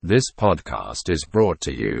This podcast is brought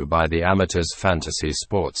to you by the Amateurs Fantasy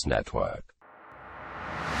Sports Network.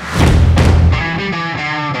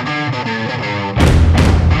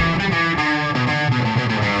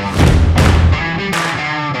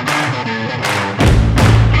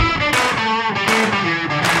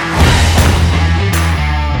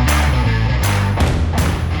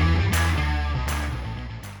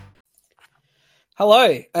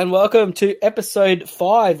 Hello and welcome to episode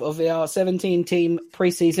 5 of our 17-team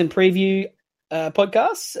preseason preview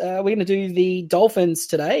podcast. We're going to do the Dolphins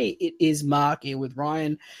today. It is Mark here with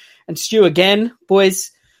Ryan and Stu again.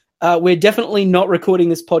 Boys, we're definitely not recording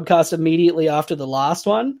this podcast immediately after the last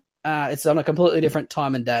one. It's on a completely different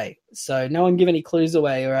time and day. So no one give any clues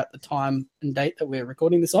away or at the time and date that we're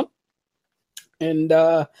recording this on. And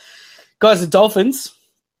guys, the Dolphins...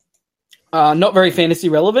 not very fantasy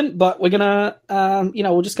relevant, but we're going to,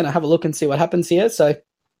 we're just going to have a look and see what happens here. So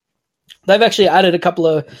they've actually added a couple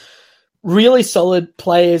of really solid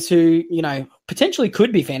players who, potentially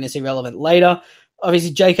could be fantasy relevant later.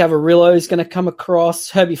 Obviously, Jake Averillo is going to come across.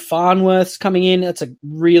 Herbie Farnworth's coming in. That's a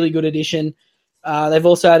really good addition. They've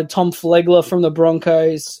also added Tom Flegler from the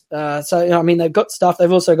Broncos. They've got stuff.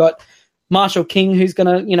 They've also got Marshall King, who's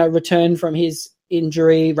going to, return from his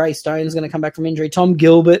injury. Ray Stone's going to come back from injury. Tom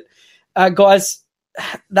Gilbert. Guys,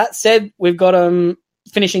 that said, we've got them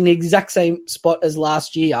finishing the exact same spot as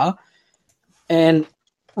last year. And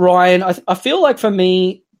Ryan, I feel like for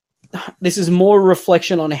me, this is more a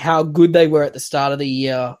reflection on how good they were at the start of the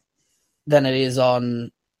year than it is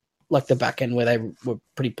on like the back end where they were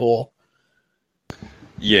pretty poor.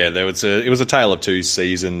 Yeah, it was a tale of two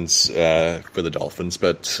seasons for the Dolphins,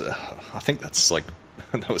 but I think that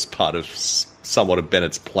was part of somewhat of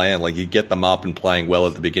Bennett's plan. Like, you get them up and playing well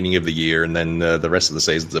at the beginning of the year, and then the rest of the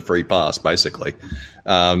season's a free pass, basically.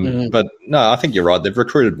 But no, I think you're right. They've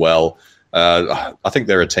recruited well. I think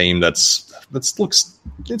they're a team it's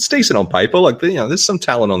decent on paper. Like, there's some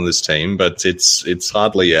talent on this team, but it's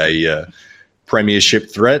hardly a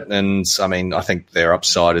premiership threat. And I mean, I think their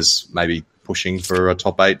upside is maybe pushing for a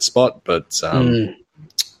top 8 spot, but they're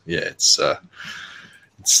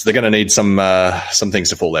going to need some things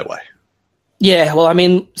to fall their way. Yeah, well, I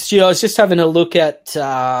mean, Stu, I was just having a look at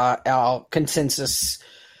our consensus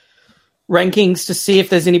rankings to see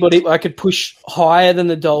if there's anybody I could push higher than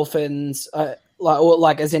the Dolphins,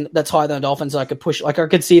 as in that's higher than the Dolphins. I could push, I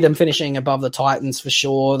could see them finishing above the Titans for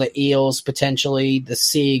sure, the Eels potentially, the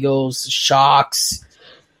Seagulls, the Sharks.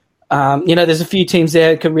 There's a few teams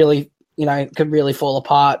there that could really fall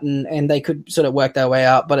apart and they could sort of work their way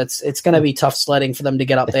out, but it's going to be tough sledding for them to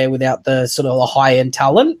get up there without the sort of the high-end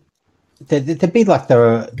talent. They'd be like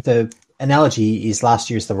the analogy is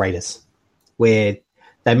last year's the Raiders, where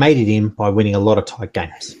they made it in by winning a lot of tight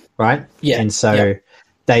games, right? Yeah. And so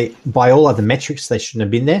they, by all other metrics, they shouldn't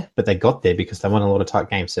have been there, but they got there because they won a lot of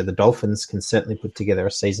tight games. So the Dolphins can certainly put together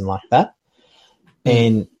a season like that.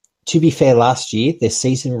 And to be fair, last year, their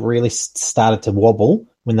season really started to wobble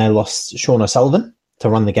when they lost Sean O'Sullivan to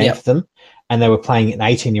run the game for them, and they were playing an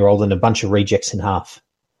 18-year-old and a bunch of rejects in half.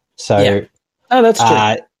 So that's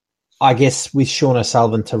true. I guess with Sean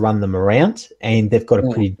O'Sullivan to run them around, and they've got a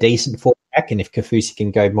pretty decent fullback, and if Kaufusi can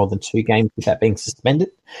go more than 2 games without being suspended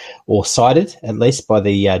or cited, at least by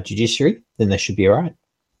the judiciary, then they should be all right.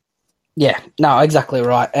 Yeah, no, exactly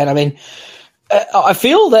right. And I mean, I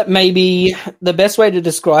feel that maybe the best way to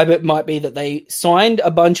describe it might be that they signed a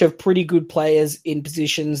bunch of pretty good players in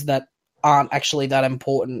positions that aren't actually that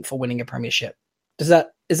important for winning a premiership. Is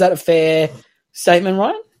that a fair statement,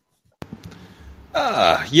 Ryan?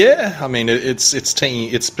 Yeah. I mean, it's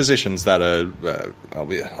positions that are,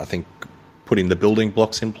 I think, putting the building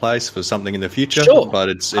blocks in place for something in the future. Sure, but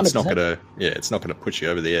it's not gonna push you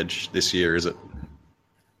over the edge this year, is it?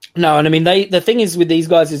 No, and I mean, the thing is with these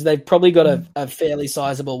guys is they've probably got a fairly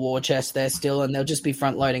sizable war chest there still, and they'll just be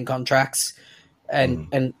front loading contracts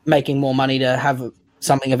and making more money to have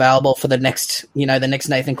something available for the next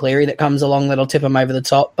Nathan Cleary that comes along that'll tip them over the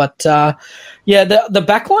top. But the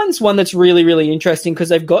backline's one that's really, really interesting because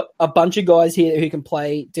they've got a bunch of guys here who can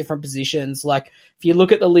play different positions. Like if you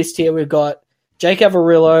look at the list here, we've got Jake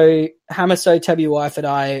Averillo, Hamiso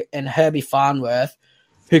Tabuai-Fadai, and Herbie Farnworth,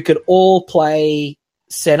 who could all play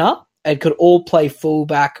center and could all play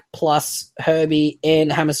fullback, plus Herbie and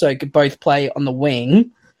Hamiso could both play on the wing.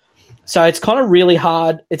 So it's kind of really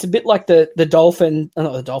hard. It's a bit like the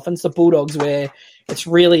Bulldogs, where it's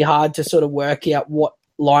really hard to sort of work out what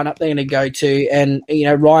lineup they're going to go to. And,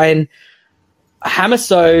 Ryan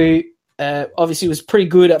Hamiso obviously was pretty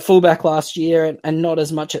good at fullback last year and not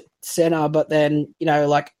as much at center, but then,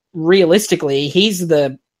 realistically, he's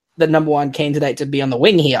the number one candidate to be on the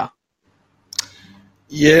wing here.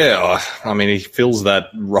 Yeah, I mean, he fills that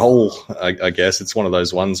role, I guess. It's one of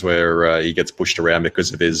those ones where he gets pushed around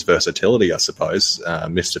because of his versatility, I suppose,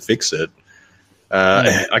 Mr. Fix-It.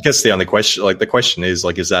 I guess the question is,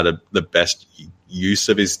 is that the best use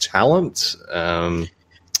of his talent?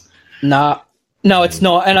 No, it's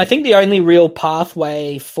not. And I think the only real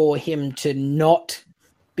pathway for him to not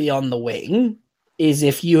be on the wing is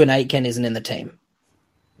if Ewan Aitken isn't in the team.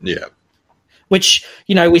 Yeah. Which,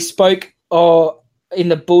 we spoke in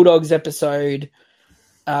the Bulldogs episode,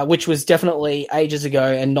 which was definitely ages ago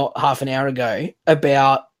and not half an hour ago,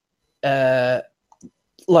 about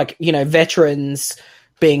veterans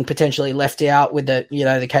being potentially left out with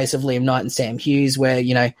the case of Liam Knight and Sam Hughes, where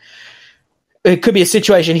it could be a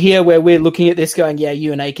situation here where we're looking at this going, yeah,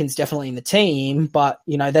 Ewan Aitken's definitely in the team, but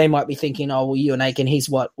they might be thinking, oh well, Ewan Aitken, he's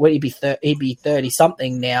he'd be 30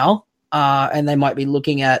 something now, and they might be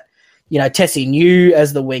looking at Tessie New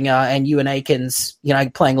as the winger and Ewan Aitken's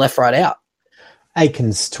playing left right out.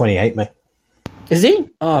 Aitken's 28, mate. Is he?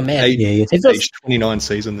 Oh man, age 29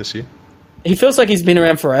 season this year. He feels like he's been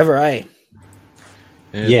around forever, eh?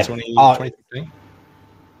 Yeah. 2015.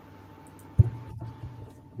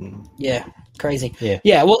 Yeah, crazy.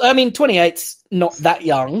 Yeah. Well, I mean, 28's not that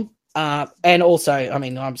young, and also, I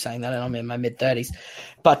mean, I'm saying that, and I'm in my mid 30s,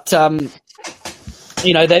 but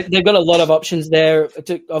they've got a lot of options there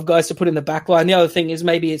of guys to put in the back line. The other thing is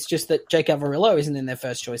maybe it's just that Jake Averillo isn't in their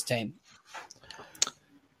first choice team.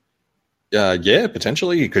 Yeah,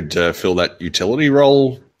 potentially he could fill that utility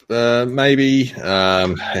role. Maybe. I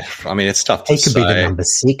mean, it's tough to say. He could be the number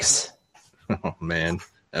 6. Oh man,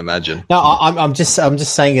 imagine. No, I'm just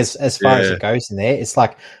saying as far as it goes in there, it's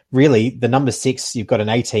like really the number 6. You've got an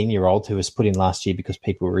 18-year-old who was put in last year because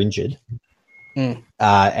people were injured,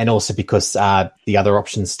 and also because the other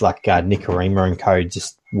options like Nicarima and co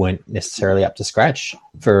just weren't necessarily up to scratch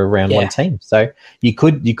for a round 1 team. So you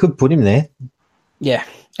could put him there. Yeah,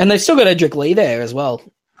 and they've still got Edric Lee there as well.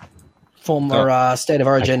 Former State of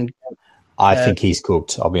Origin. I think he's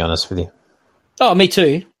cooked, I'll be honest with you. Oh, me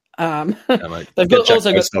too. Mate. They've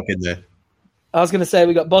also got Bostock in there. I was going to say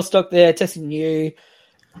we got Bostock there, Tessie New.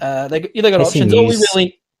 They got Tessie options. All we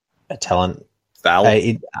really a talent,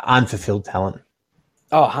 unfulfilled talent.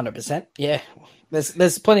 Oh, 100%. Yeah,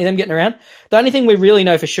 there's plenty of them getting around. The only thing we really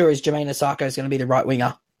know for sure is Jermaine Osako is going to be the right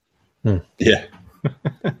winger. Yeah,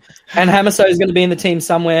 and Hamaso is going to be in the team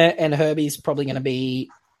somewhere, and Herbie's probably going to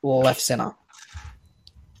be left center.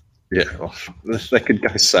 Yeah, well, they could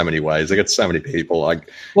go so many ways. They got so many people.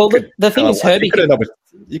 The thing is, Herbie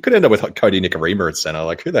you could end up with Cody Nicarima at center.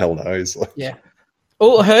 Like, who the hell knows? Yeah.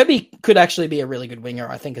 Well, Herbie could actually be a really good winger,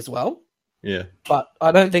 I think, as well. Yeah. But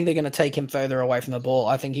I don't think they're going to take him further away from the ball.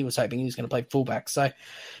 I think he was hoping he was going to play fullback. So,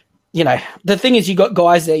 the thing is, you got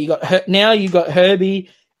guys there. You got Herbie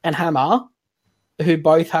and Hammer, who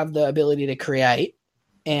both have the ability to create.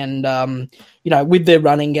 And with their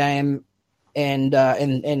running game, and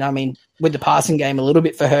I mean with the passing game a little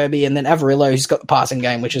bit for Herbie, and then Averillo, who's got the passing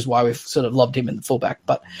game, which is why we've sort of lobbed him in the fullback.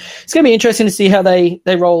 But it's going to be interesting to see how they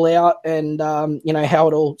roll out, and how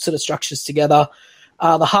it all sort of structures together.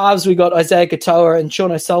 The halves, we got Isaiah Katoa and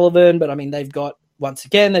Sean O'Sullivan, but I mean they've got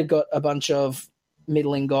a bunch of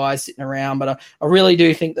middling guys sitting around. But I really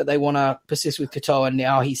do think that they want to persist with Katoa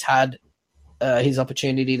now. He's had his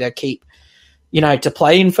opportunity to keep. To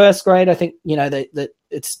play in first grade, I think, that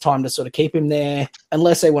it's time to sort of keep him there,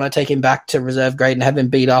 unless they want to take him back to reserve grade and have him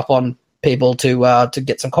beat up on people to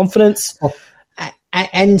get some confidence.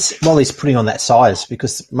 And while he's putting on that size,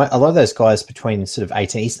 because a lot of those guys between sort of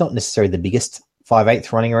 18, he's not necessarily the biggest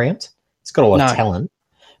 5'8" running around. He's got a lot of talent.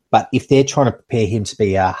 But if they're trying to prepare him to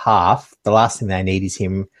be a half, the last thing they need is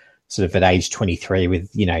him sort of at age 23 with,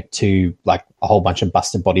 a whole bunch of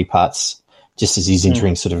busted body parts just as he's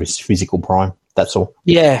entering sort of his physical prime. That's all.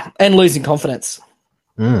 Yeah, and losing confidence.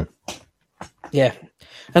 Yeah.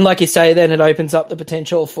 And like you say, then it opens up the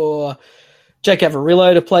potential for Jake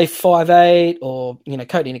Averillo to play 5'8", or,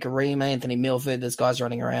 Cody Nicarima, Anthony Milford, there's guys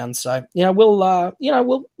running around. So, we'll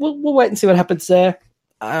wait and see what happens there.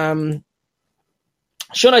 Sean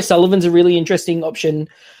O'Sullivan's a really interesting option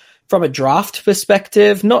from a draft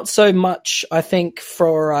perspective. Not so much, I think,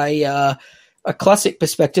 for a classic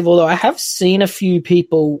perspective, although I have seen a few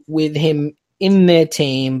people with him in their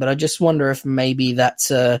team, but I just wonder if maybe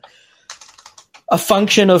that's a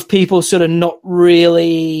function of people sort of not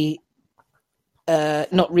really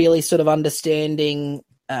sort of understanding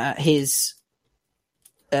his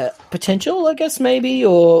potential, I guess, maybe,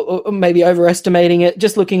 or maybe overestimating it.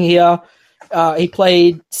 Just looking here, he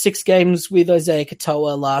played 6 games with Isaiah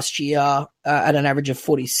Katoa last year at an average of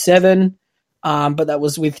 47, but that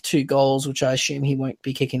was with 2 goals, which I assume he won't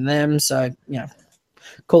be kicking them. So,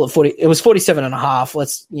 call it 40. It was 47.5.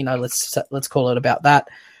 Let's call it about that.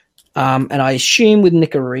 And I assume with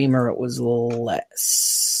Nicarima it was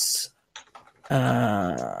less.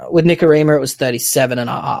 With Nicarima it was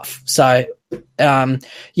 37.5. So,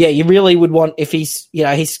 you really would want, if he's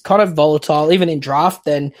kind of volatile, even in draft,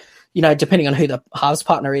 then, depending on who the halves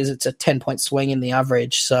partner is, it's a 10-point swing in the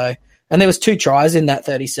average. So, and there was 2 tries in that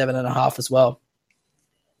 37.5 as well.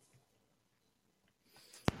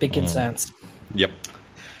 Big concerns. Yep.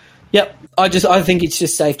 I think it's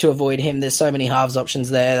just safe to avoid him. There's so many halves options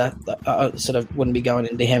there that I sort of wouldn't be going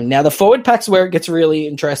into him. Now, the forward pack's where it gets really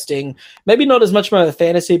interesting. Maybe not as much from a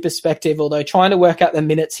fantasy perspective, although trying to work out the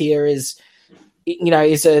minutes here is a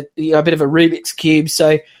bit of a Rubik's Cube.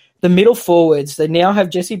 So the middle forwards, they now have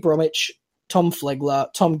Jesse Bromwich, Tom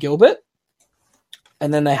Flegler, Tom Gilbert,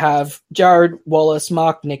 and then they have Jared Wallace,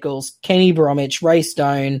 Mark Nichols, Kenny Bromwich, Ray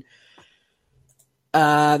Stone.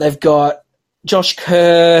 They've got Josh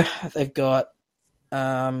Kerr, they've got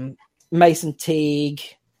Mason Teague.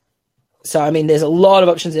 So, I mean, there's a lot of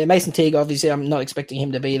options there. Mason Teague, obviously, I'm not expecting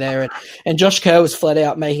him to be there. And Josh Kerr was flat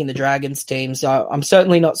out making the Dragons team. So I'm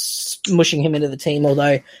certainly not smushing him into the team,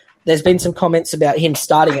 although there's been some comments about him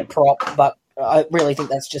starting at prop. But I really think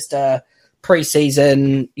that's just a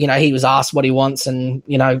preseason. He was asked what he wants and,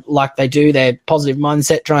 like they do, their positive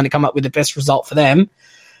mindset, trying to come up with the best result for them.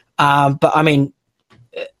 But, I mean,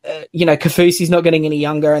 Kafusi's not getting any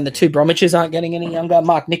younger, and the 2 Bromwiches aren't getting any younger.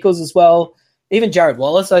 Mark Nichols as well. Even Jared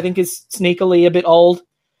Wallace, I think, is sneakily a bit old.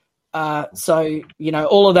 So,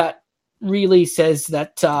 all of that really says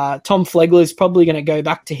that Tom Flegler is probably going to go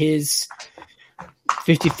back to his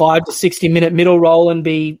 55 to 60-minute middle role and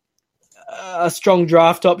be a strong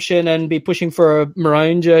draft option and be pushing for a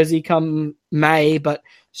maroon jersey come May. But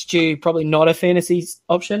Stu, probably not a fantasy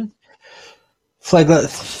option. Flegler,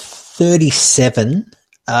 37.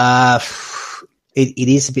 It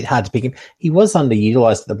is a bit hard to pick him. He was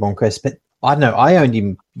underutilized at the Broncos, but I don't know. I owned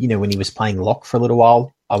him, when he was playing lock for a little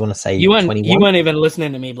while. I want to say you 21. You weren't even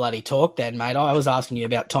listening to me bloody talk then, mate. I was asking you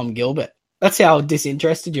about Tom Gilbert. That's how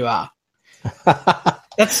disinterested you are.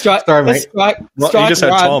 That's strike. Sorry, mate. Strike you just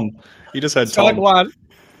had Tom. You just had strike Tom. one.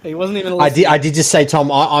 He wasn't even listening. I did just say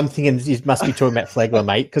Tom. I'm thinking you must be talking about Flegler,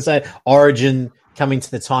 mate, because Origin coming to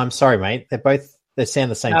the time. Sorry, mate. They sound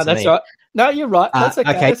the same to me. That's right. No, you're right. That's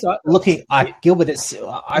okay. That's right. Looking at Gilbert,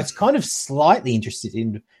 I was kind of slightly interested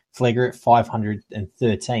in Flegler at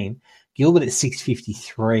 513. Gilbert at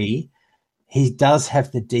 653. He does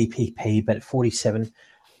have the DPP, but at 47,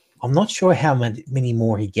 I'm not sure how many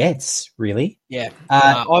more he gets, really. Yeah.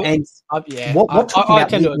 What took him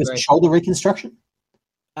out was shoulder reconstruction?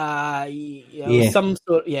 Some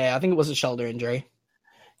sort. Yeah, I think it was a shoulder injury.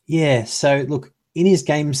 Yeah. So look, in his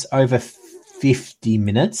games over 50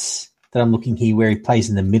 minutes that I'm looking here, where he plays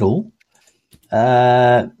in the middle.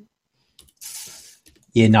 I'm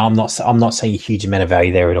not seeing a huge amount of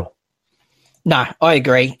value there at all. No, I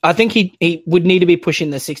agree. I think he would need to be pushing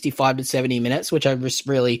the 65 to 70 minutes, which I just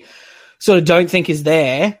really sort of don't think is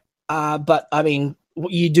there. But I mean,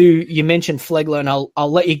 you mentioned Flegler, and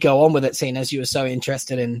I'll let you go on with it, seeing as you were so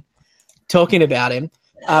interested in talking about him.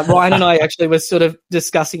 Ryan and I actually were sort of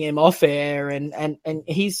discussing him off air, and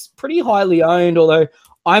he's pretty highly owned, although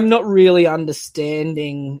I'm not really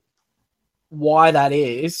understanding why that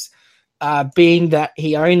is, being that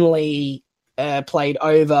he only played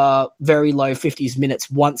over very low 50s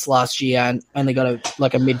minutes once last year and only got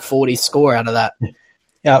a mid 40s score out of that.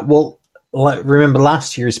 Yeah, well, remember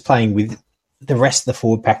last year is playing with the rest of the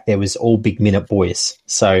forward pack. There was all big minute boys.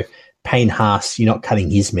 So Payne Haas, you're not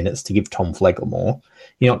cutting his minutes to give Tom Flegler more.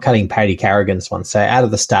 You're not cutting Paddy Carrigan's one. So out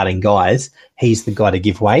of the starting guys, he's the guy to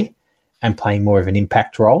give way and playing more of an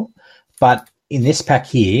impact role. But in this pack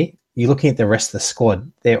here, you're looking at the rest of the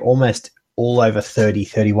squad. They're almost all over 30,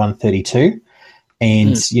 31, 32.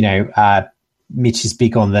 And, Mitch is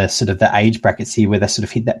big on the sort of the age brackets here where they sort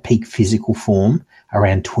of hit that peak physical form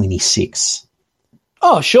around 26.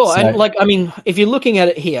 Oh, sure. So, and if you're looking at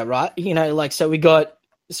it here, right,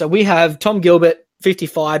 so we have Tom Gilbert,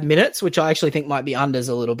 55 minutes, which I actually think might be unders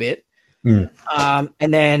a little bit. And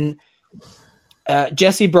then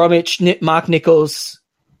Jesse Bromwich, Mark Nichols,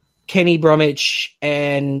 Kenny Bromwich,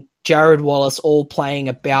 and Jared Wallace all playing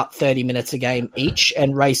about 30 minutes a game each,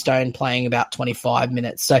 and Ray Stone playing about 25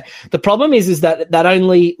 minutes. So the problem is that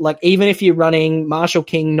only, even if you're running Marshall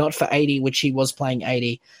King not for 80, which he was playing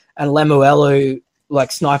 80, and Lemuelu,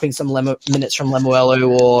 sniping some minutes from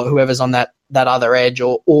Lemuelu or whoever's on that other edge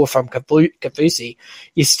or from Kafusi,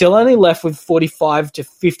 you're still only left with 45 to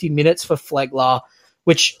 50 minutes for Flegler,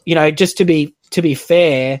 which, just to be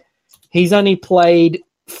fair, he's only played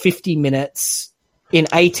 50 minutes in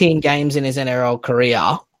 18 games in his NRL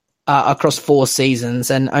career across 4 seasons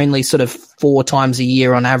and only sort of 4 times a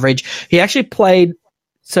year on average. He actually played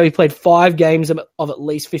 5 games of at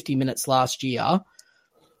least 50 minutes last year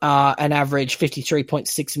and averaged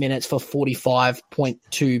 53.6 minutes for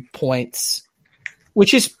 45.2 points,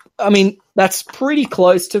 which is, I mean, that's pretty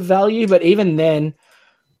close to value, but even then,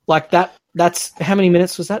 like that's how many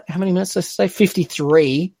minutes was that? How many minutes did I say?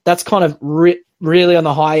 53. That's kind of really on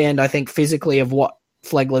the high end, I think, physically of what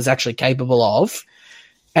Flegler's actually capable of.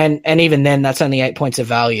 And even then, that's only 8 points of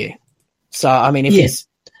value. So, I mean,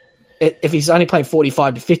 if he's only playing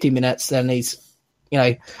 45 to 50 minutes, then he's,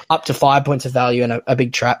 up to 5 points of value and a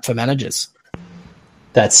big trap for managers.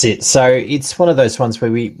 That's it. So it's one of those ones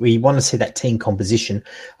where we want to see that team composition.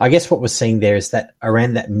 I guess what we're seeing there is that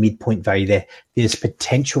around that midpoint value there's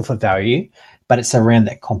potential for value, but it's around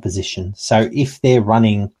that composition. So if they're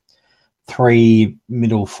running 3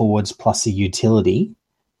 middle forwards plus a utility,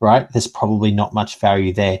 right, there's probably not much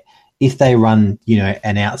value there. If they run,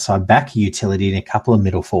 an outside back utility and a couple of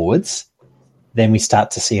middle forwards, then we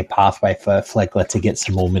start to see a pathway for Flegler to get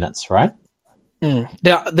some more minutes, right?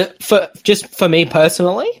 Now, for me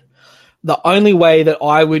personally, the only way that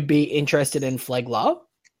I would be interested in Flegler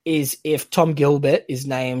is if Tom Gilbert is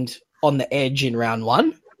named on the edge in round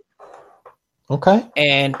 1. Okay.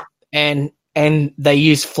 And they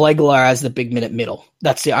use Flegler as the big minute middle.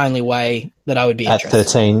 That's the only way that I would be interested. At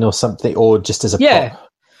 13 or something, or just as a prop.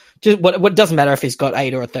 Just what doesn't matter if he's got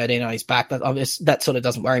 8 or a 13 on his back. That sort of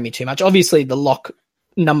doesn't worry me too much. Obviously, the lock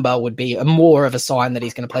number would be more of a sign that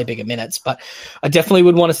he's going to play bigger minutes, but I definitely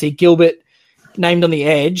would want to see Gilbert named on the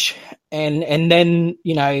edge, and then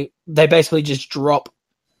they basically just drop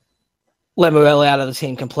Lemuel out of the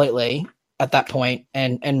team completely at that point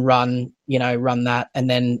and run that, and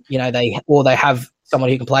then they have someone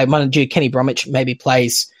who can play. Mind you, Kenny Bromwich maybe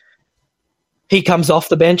plays. He comes off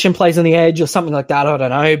the bench and plays on the edge or something like that. I don't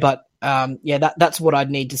know, but that's what I'd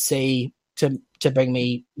need to see to bring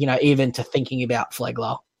me, even to thinking about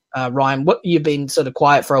Flegler. Ryan, you've been sort of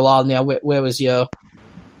quiet for a while now. Where was your?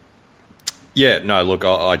 Yeah, no, look,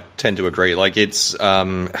 I tend to agree. Like, he's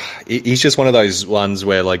just one of those ones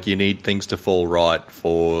where, like, you need things to fall right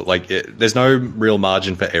for, like, there's no real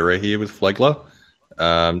margin for error here with Flegler.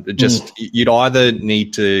 You'd either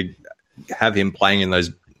need to have him playing in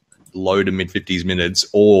those low to mid-50s minutes,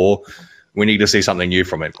 or we need to see something new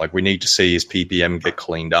from him. Like, we need to see his PPM get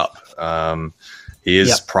cleaned up. He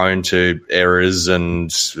is prone to errors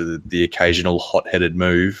and the occasional hot-headed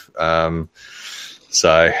move.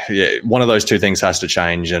 So, yeah, one of those two things has to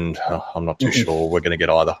change, and I'm not too sure we're going to get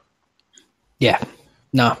either. Yeah,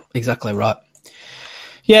 no, exactly right.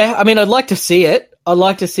 Yeah, I mean, I'd like to see it. I'd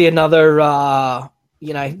like to see another,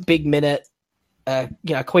 big minute,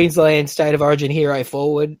 Queensland State of Origin hero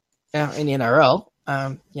forward in the NRL.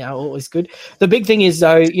 Always good. The big thing is,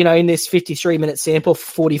 though, in this 53-minute sample,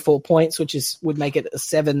 44 points, which would make it a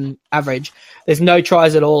 7 average, there's no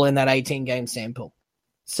tries at all in that 18-game sample.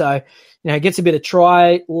 So, gets a bit of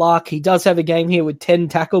try luck. He does have a game here with 10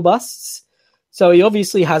 tackle busts. So he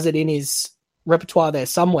obviously has it in his repertoire there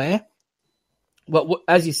somewhere. But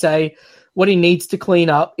as you say, what he needs to clean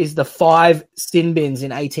up is the 5 sin bins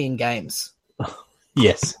in 18 games.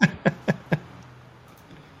 Yes.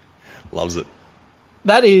 Loves it.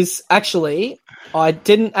 That is actually, I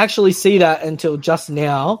didn't actually see that until just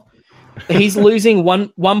now. He's losing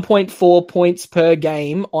 1.4 points per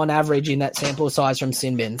game on average in that sample size from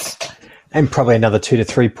sin bins. And probably another 2 to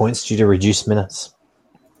 3 points due to reduced minutes.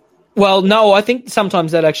 Well, no, I think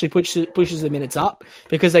sometimes that actually pushes the minutes up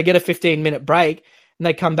because they get a 15-minute break and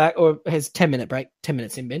they come back, or has 10-minute break, 10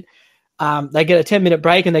 minutes sin bin. They get a 10-minute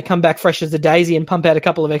break and they come back fresh as a daisy and pump out a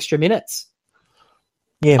couple of extra minutes.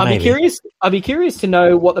 Yeah, maybe. I'd be curious to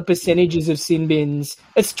know what the percentages of sin bins.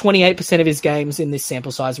 It's 28% of his games in this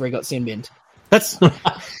sample size where he got sin binned. That's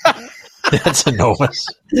enormous.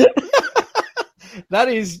 That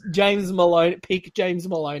is peak James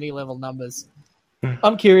Maloney level numbers.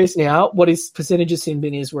 I'm curious now what his percentage of sin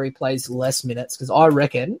bin is where he plays less minutes, because I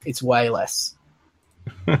reckon it's way less.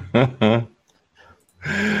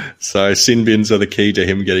 So sin bins are the key to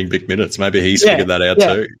him getting big minutes. Maybe he's figured that out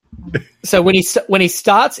too. So when he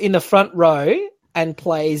starts in the front row and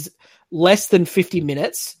plays less than 50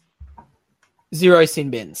 minutes, 0 sin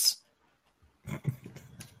bins.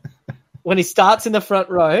 When he starts in the front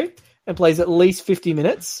row and plays at least 50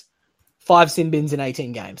 minutes, 5 sin bins in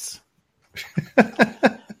 18 games.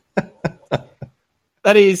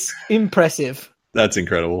 That is impressive. That's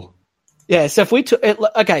incredible. Yeah, so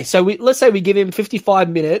if let's say we give him 55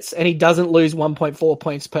 minutes and he doesn't lose 1.4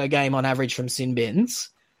 points per game on average from sin bins.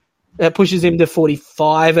 That pushes him to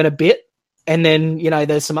 45 and a bit And then,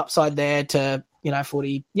 there's some upside there to,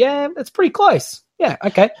 40. Yeah, it's pretty close. Yeah,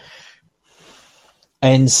 okay.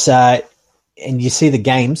 And you see the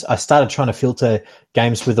games. I started trying to filter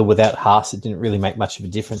games with or without Haas. It didn't really make much of a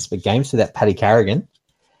difference. But games without Paddy Carrigan,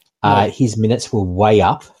 his minutes were way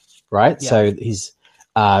up, right? Yeah. So he's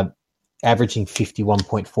averaging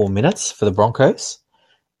 51.4 minutes for the Broncos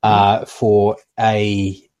for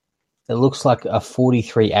it looks like a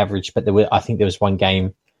 43 average, but I think there was one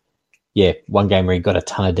game where he got a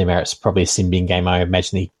ton of demerits, probably a sin bin game. I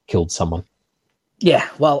imagine he killed someone. Yeah,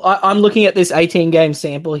 well, I'm looking at this 18-game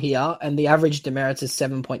sample here, and the average demerits is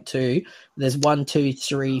 7.2. There's 1, 2,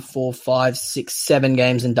 3, 4, 5, 6, 7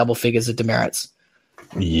 games in double figures of demerits.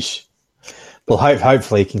 Yeesh. Well,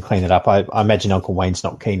 hopefully he can clean it up. I imagine Uncle Wayne's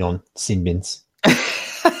not keen on sin bins.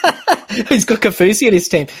 He's got Kafusi in his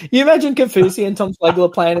team. You imagine Kafusi and Tom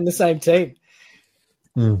Flegler playing in the same team.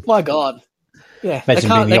 My God. Yeah. Imagine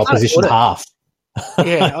being the opposition half.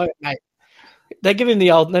 Yeah, mate. They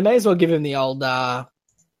may as well give him the old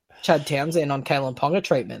Chad Townsend on Kalen Ponga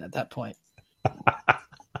treatment at that point.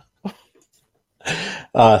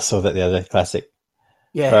 I saw that the other day. Classic.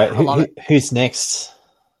 Yeah. All right. Who's next?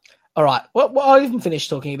 All right. Well, I haven't finished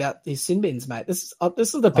talking about these sin bins, mate. This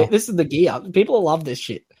is the gear. People love this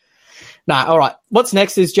shit. No, all right. What's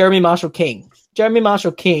next is Jeremy Marshall-King. Jeremy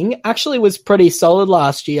Marshall-King actually was pretty solid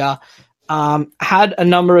last year. Had a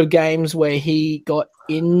number of games where he got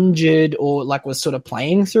injured or was sort of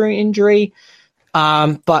playing through injury.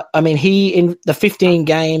 But I mean, he in the 15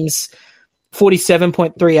 games,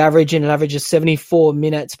 47.3 average and an average of 74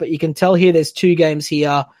 minutes. But you can tell here there's 2 games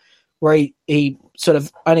here where he sort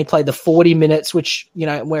of only played the 40 minutes, which,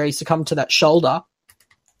 where he succumbed to that shoulder.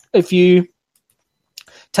 If you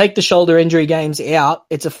take the shoulder injury games out,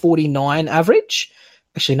 it's a 49 average.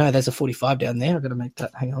 Actually, no, there's a 45 down there. I've got to make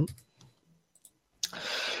that. Hang on.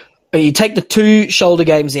 But you take the 2 shoulder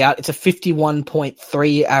games out, it's a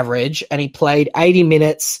 51.3 average, and he played 80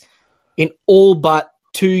 minutes in all but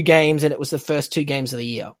 2 games, and it was the first 2 games of the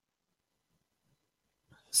year.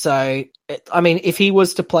 So, if he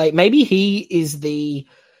was to play, maybe he is the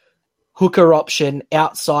hooker option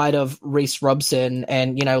outside of Reece Robson,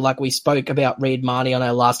 and, like we spoke about Reed Marnie on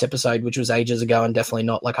our last episode, which was ages ago and definitely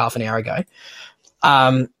not half an hour ago.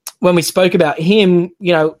 When we spoke about him,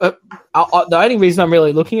 the only reason I'm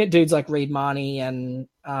really looking at dudes like Reed Marnie and,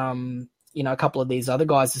 a couple of these other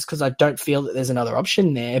guys is because I don't feel that there's another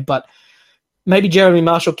option there. But maybe Jeremy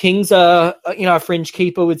Marshall-King's a fringe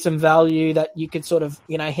keeper with some value that you could sort of,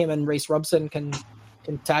 him and Reece Robson can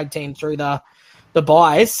tag team through the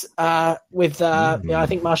buys. I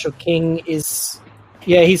think Marshall-King is,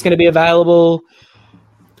 he's going to be available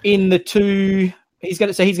in the 2. He's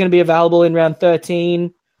going to be available in round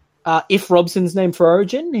 13. If Robson's named for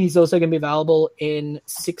Origin, he's also going to be available in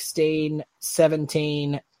 16,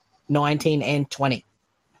 17, 19, and 20.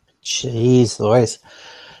 Jeez, Louise.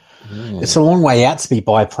 It's a long way out to be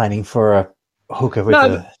buy planning for a hooker with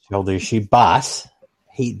a shoulder issue, but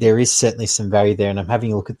there is certainly some value there, and I'm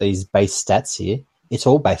having a look at these base stats here. It's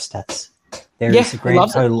all base stats. There is a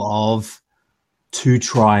grand total of 2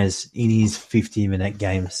 tries in his 50-minute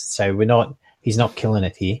games, so he's not killing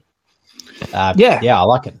it here. I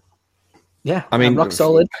like it. Yeah, rock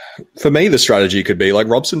solid. For me, the strategy could be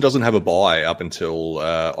Robson doesn't have a bye up until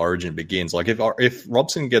Origin begins. If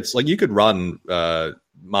Robson gets you could run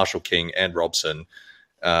Marshall-King and Robson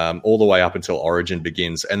all the way up until Origin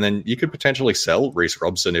begins, and then you could potentially sell Reece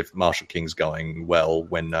Robson if Marshall-King's going well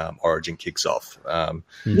when Origin kicks off. And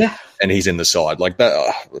he's in the side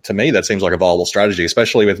that. To me, that seems like a viable strategy,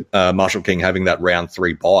 especially with Marshall-King having that round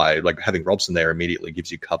 3 bye. Having Robson there immediately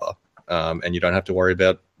gives you cover, and you don't have to worry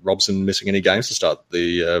about Robson missing any games to start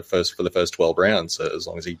the first 12 rounds, as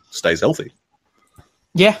long as he stays healthy.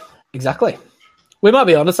 Yeah, exactly. We might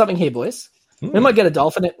be onto something here, boys. We might get a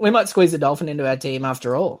Dolphin. We might squeeze a Dolphin into our team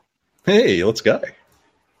after all. Hey, let's go.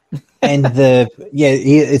 And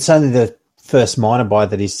it's only the first minor buy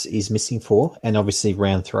that he's missing for, and obviously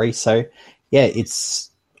round 3. So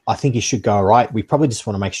I think he should go all right. We probably just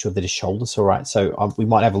want to make sure that his shoulder's all right. So we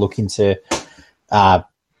might have a look into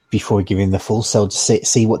before we give him the full sell to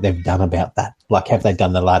see what they've done about that. Have they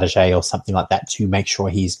done the Ladege or something like that to make sure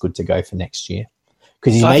he's good to go for next year?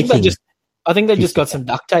 Because he's I think they just got some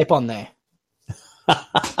duct tape on there.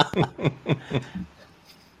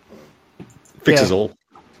 Fixes all.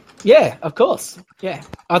 Yeah, of course. Yeah,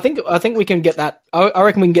 I think we can get that. I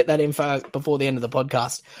reckon we can get that info before the end of the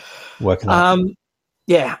podcast. Working on.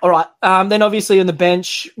 Yeah, all right. Then obviously on the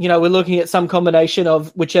bench, we're looking at some combination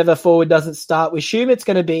of whichever forward doesn't start. We assume it's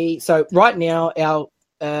going to be, so right now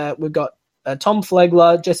we've got Tom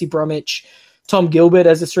Flegler, Jesse Bromwich, Tom Gilbert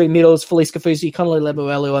as the three middles, Felice Kafusi, Connolly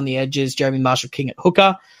Lemuelu on the edges, Jeremy Marshall-King at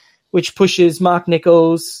hooker, which pushes Mark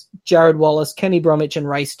Nichols, Jared Wallace, Kenny Bromwich, and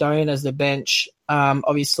Ray Stone as the bench.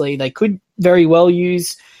 Obviously, they could very well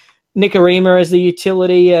use Nicarima as the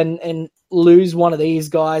utility and lose one of these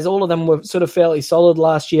guys. All of them were sort of fairly solid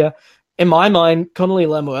last year. In my mind, Connolly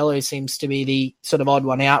Lemuelu seems to be the sort of odd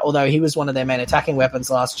one out, although he was one of their main attacking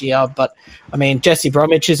weapons last year. But, I mean, Jesse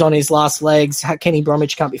Bromwich is on his last legs. Kenny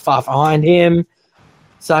Bromwich can't be far behind him.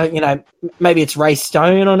 So, maybe it's Ray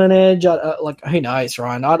Stone on an edge. Who knows,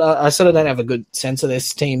 Ryan? I sort of don't have a good sense of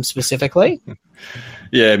this team specifically.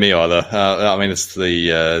 Yeah, me either. I mean, it's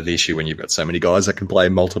the issue when you've got so many guys that can play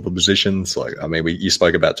multiple positions. You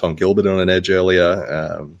spoke about Tom Gilbert on an edge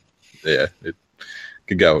earlier. It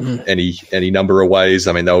could go any number of ways.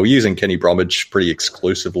 I mean, they were using Kenny Bromwich pretty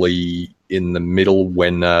exclusively in the middle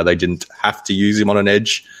when they didn't have to use him on an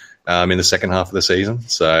edge in the second half of the season.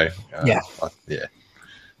 So, I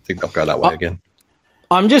think they'll go that way again.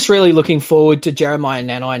 I'm just really looking forward to Jeremiah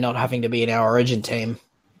Nanai not having to be in our Origin team.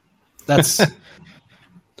 That's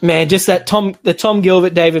man, just the Tom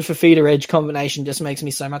Gilbert, David Fafita edge combination just makes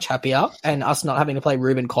me so much happier, and us not having to play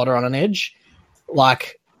Ruben Cotter on an edge,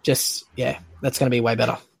 that's going to be way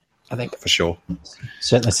better, I think. For sure.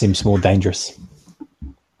 Certainly seems more dangerous.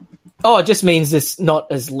 Oh, it just means it's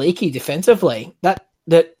not as leaky defensively. That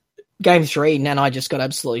Game 3, Nanai just got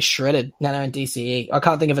absolutely shredded. Nanai and DCE. I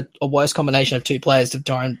can't think of a worse combination of two players to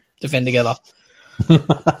try and defend together.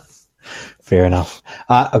 Fair enough.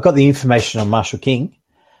 I've got the information on Marshall King.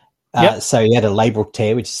 So he had a labral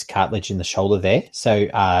tear, which is cartilage in the shoulder there. So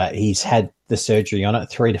he's had the surgery on it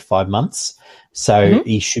 3 to 5 months. So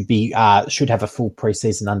he should have a full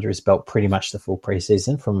preseason under his belt, pretty much the full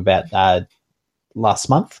preseason from about last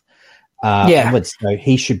month. Onwards. So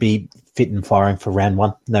he should be fit and firing for round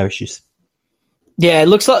 1. No issues. Yeah, it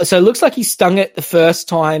looks like he stung it the first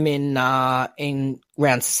time in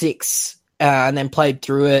round 6 and then played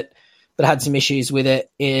through it, but had some issues with it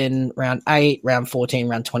in round 8, round 14,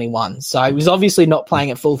 round 21. So he was obviously not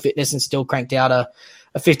playing at full fitness and still cranked out a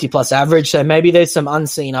 50-plus average. So maybe there's some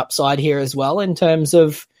unseen upside here as well in terms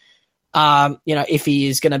of, if he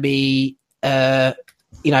is going to be,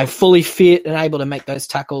 fully fit and able to make those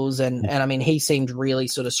tackles. And I mean, he seemed really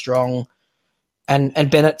sort of strong.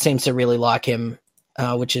 And Bennett seems to really like him,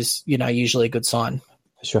 which is, usually a good sign.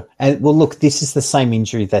 For sure. And well, look, this is the same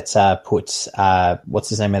injury that puts what's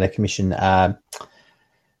his name out of commission, Marnie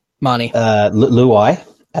Luai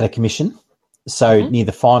out of commission. So near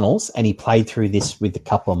the finals, and he played through this with a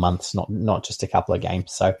couple of months, not just a couple of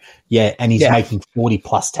games. So and he's making 40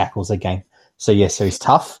 plus tackles a game. So so he's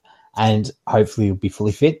tough, and hopefully he'll be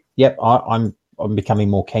fully fit. Yep, I'm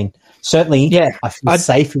becoming more keen. Certainly, I feel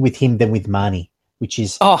safer with him than with Marnie, which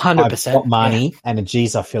is 100%. I've got Marnie, and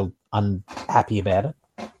geez, I feel unhappy about it.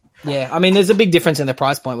 Yeah, I mean, there's a big difference in the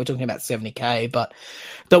price point. We're talking about $70K, but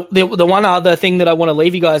the one other thing that I want to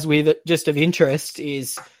leave you guys with, just of interest,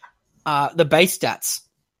 is the base stats.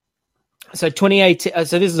 So 2018.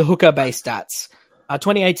 So this is the hooker base stats.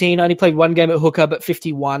 2018 only played 1 game at hooker, but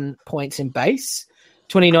 51 points in base.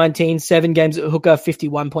 2019 7 games at hooker,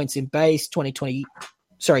 51 points in base.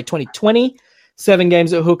 2020 7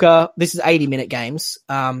 games at hooker. This is 80-minute games,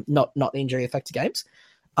 not injury affected games.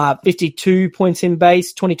 52 points in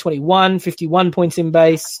base. 2021, 51 points in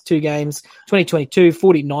base, 2 games. 2022,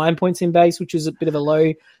 49 points in base, which is a bit of a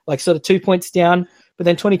low, sort of 2 points down. But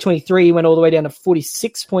then 2023 went all the way down to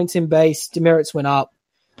 46 points in base. Demerits went up,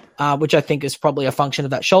 which I think is probably a function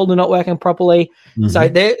of that shoulder not working properly. Mm-hmm. So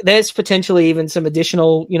there's potentially even some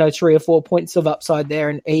additional, 3 or 4 points of upside there,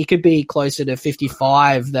 and he could be closer to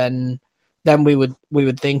 55 than we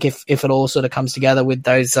would think if it all sort of comes together with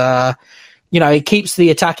those. He keeps the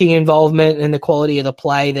attacking involvement and the quality of the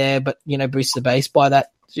play there, but boosts the base by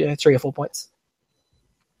that 3 or 4 points.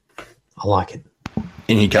 I like it.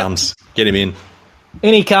 In he comes. Get him in.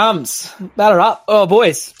 In he comes. Batter up. Oh,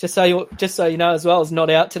 boys, just so you know as well, is not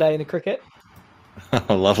out today in the cricket.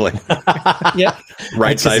 Oh, lovely. Yeah.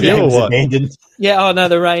 Rain saved you or what? Abandoned. Yeah, oh no,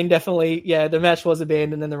 the rain definitely, the match was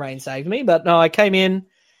abandoned and the rain saved me. But no, I came in,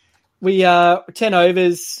 we 10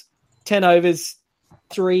 overs,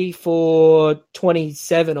 3 for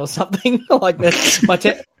 27 or something like that.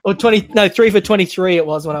 3 for 23 it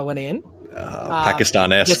was when I went in.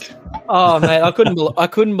 Pakistan-esque. Oh man, I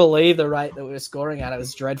couldn't believe the rate that we were scoring at. It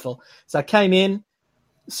was dreadful. So I came in,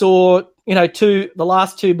 saw the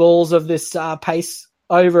last 2 balls of this pace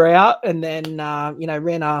over out, and then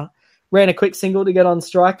ran a quick single to get on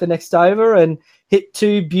strike the next over, and hit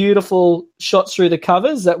 2 beautiful shots through the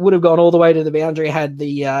covers that would have gone all the way to the boundary had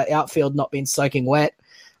the outfield not been soaking wet.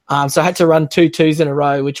 So I had to run 2 2s in a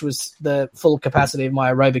row, which was the full capacity of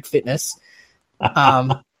my aerobic fitness.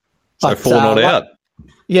 So 4 not out.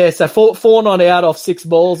 Yeah, so four not out off 6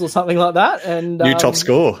 balls or something like that. And New top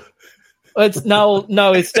score. It's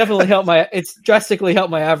it's drastically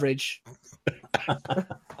helped my average.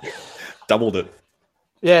 Doubled it.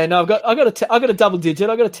 Yeah, no, I got a double digit.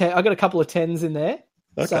 I got a couple of 10s in there.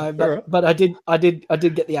 Okay, so, right. but I did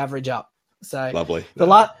get the average up. So Lovely. The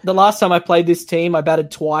last time I played this team, I batted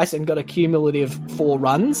twice and got a cumulative 4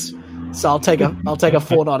 runs. So I'll take a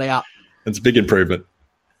 4 not out. It's a big improvement.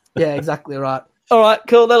 Yeah, exactly right. All right,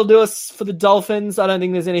 cool. That'll do us for the Dolphins. I don't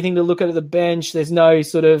think there's anything to look at the bench. There's no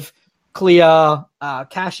sort of clear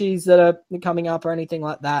cashies that are coming up or anything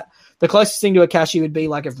like that. The closest thing to a cashie would be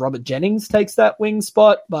like if Robert Jennings takes that wing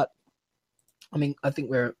spot, but I mean, I think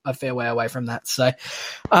we're a fair way away from that. So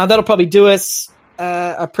that'll probably do us.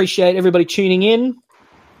 Appreciate everybody tuning in.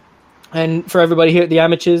 And for everybody here at the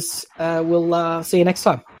Amateurs, we'll see you next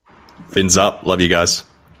time. Fins up. Love you guys.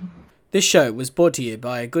 This show was brought to you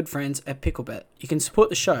by our good friends at Picklebet. You can support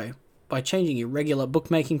the show by changing your regular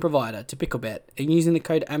bookmaking provider to Picklebet and using the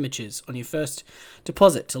code AMATEURS on your first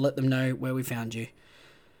deposit to let them know where we found you.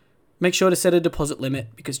 Make sure to set a deposit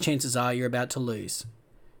limit because chances are you're about to lose.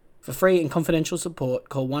 For free and confidential support,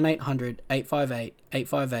 call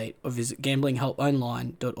 1-800-858-858 or visit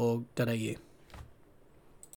gamblinghelponline.org.au.